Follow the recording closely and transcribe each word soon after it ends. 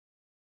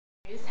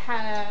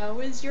How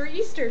is your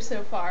Easter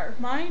so far?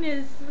 Mine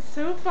is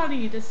so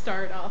funny to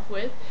start off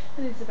with.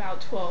 It is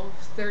about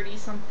 12:30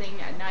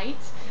 something at night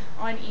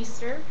on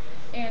Easter,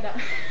 and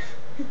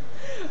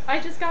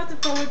I just got the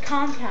phone with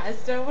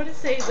Comcast. I want to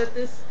say that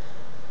this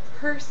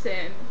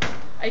person,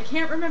 I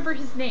can't remember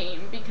his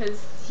name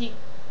because he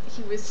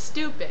was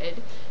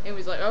stupid and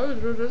was like, oh,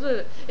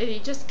 and he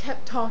just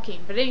kept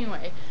talking. But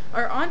anyway,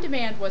 our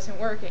on-demand wasn't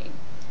working.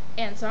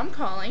 And so I'm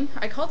calling.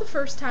 I called the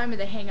first time and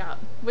they hang up,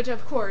 which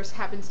of course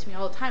happens to me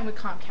all the time with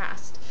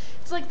Comcast.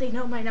 It's like they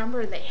know my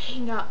number and they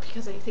hang up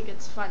because they think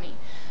it's funny.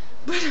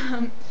 But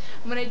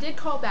when I did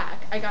call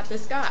back, I got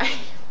this guy.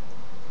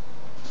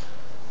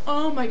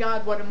 Oh my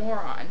god, what a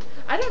moron.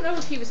 I don't know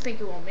if he was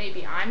thinking, well,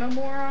 maybe I'm a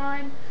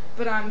moron,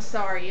 but I'm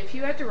sorry. If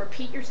you have to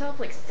repeat yourself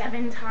like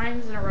 7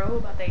 times in a row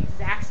about the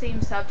exact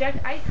same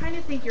subject, I kind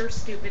of think you're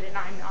stupid and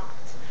I'm not.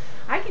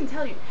 I can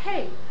tell you,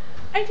 hey,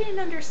 I didn't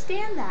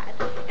understand that.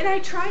 And I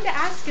tried to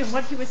ask him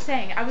what he was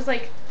saying. I was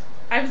like,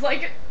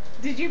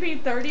 did you mean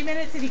 30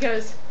 minutes? And he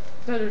goes,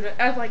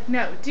 I was like,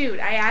 no, dude,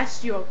 I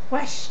asked you a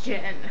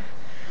question.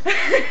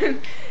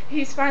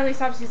 He's finally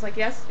stops. He's like,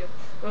 yes,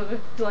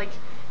 like,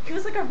 he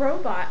was like a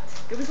robot.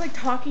 It was like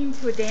talking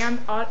to a damn,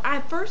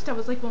 at first I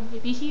was like, well,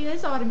 maybe he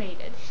is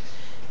automated.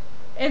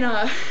 And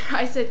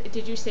I said,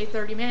 did you say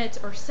 30 minutes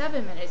or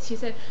 7 minutes? He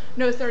said,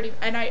 no, 30.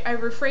 And I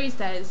rephrased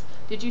that as,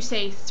 did you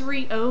say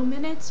 30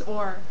 minutes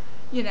or,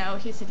 you know,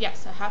 he said,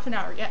 yes, a half an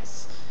hour,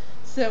 yes.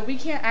 So we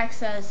can't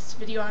access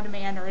video on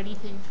demand or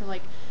anything for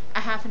like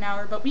a half an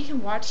hour, but we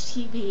can watch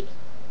TV.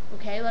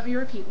 Okay, let me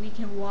repeat, we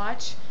can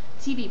watch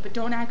TV, but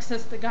don't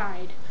access the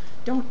guide.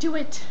 Don't do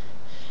it.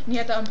 And you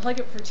have to unplug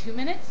it for 2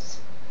 minutes.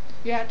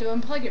 You have to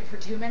unplug it for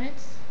 2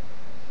 minutes.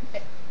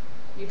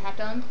 You have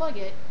to unplug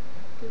it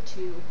for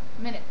 2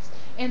 minutes.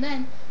 And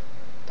then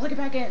plug it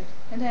back in.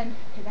 And then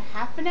in a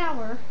half an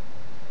hour,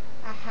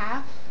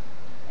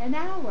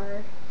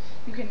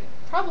 you can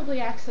probably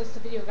access the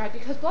video guide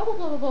because blah blah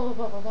blah blah blah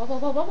blah blah blah blah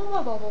blah blah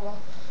blah blah blah blah.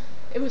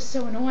 It was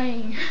so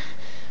annoying,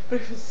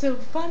 but it was so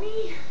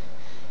funny.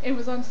 It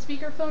was on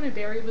speakerphone and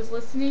Barry was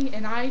listening,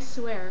 and I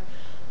swear.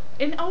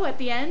 And oh, at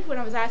the end when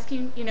I was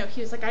asking, you know,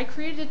 he was like, I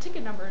created a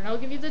ticket number and I'll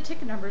give you the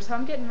ticket number, so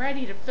I'm getting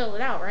ready to fill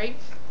it out, right?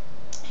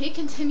 He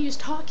continues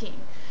talking.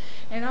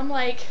 And I'm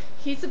like,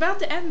 he's about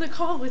to end the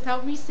call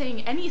without me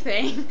saying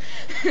anything.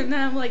 And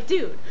then I'm like,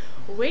 dude,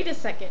 wait a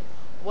second.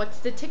 What's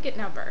the ticket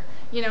number?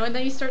 You know, and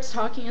then he starts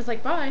talking. He's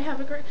like, bye, have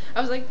a great...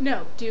 I was like,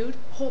 no, dude,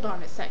 hold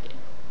on a second.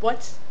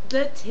 What's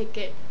the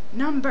ticket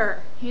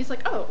number? He's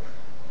like, oh,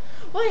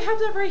 well, I have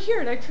that right here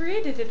and I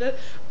created it.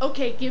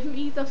 Okay, give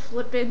me the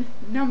flippin'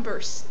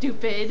 number,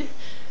 stupid.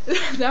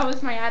 That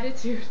was my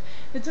attitude.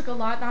 It took a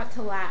lot not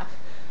to laugh.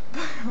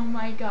 But oh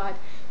my god.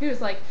 He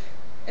was like,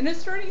 and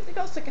is there anything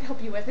else I can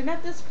help you with? And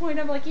at this point,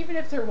 I'm like, even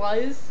if there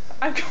was,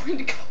 I'm going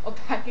to call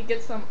back and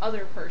get some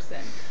other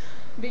person.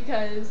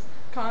 Because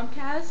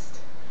Comcast,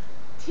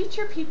 teach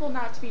your people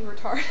not to be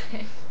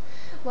retarded.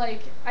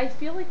 Like, I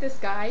feel like this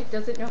guy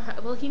doesn't know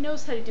how, well, he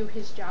knows how to do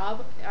his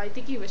job. I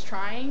think he was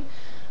trying,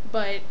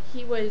 but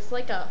he was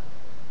like a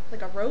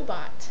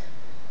robot.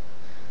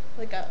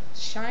 Like a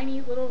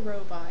shiny little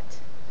robot.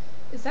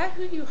 Is that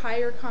who you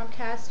hire,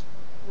 Comcast?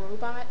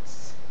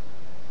 Robots?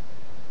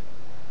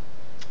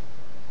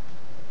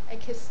 I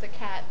kissed the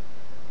cat.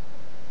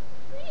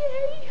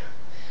 Yay!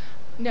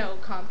 No,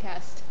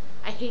 Comcast.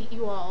 I hate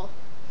you all.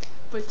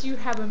 But you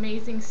have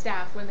amazing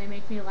staff when they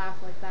make me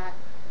laugh like that.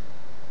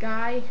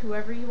 Guy,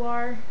 whoever you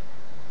are,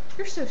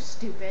 you're so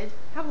stupid.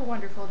 Have a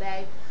wonderful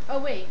day. Oh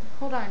wait,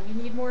 hold on. You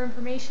need more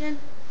information?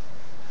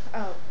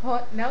 Oh,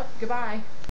 nope. Goodbye.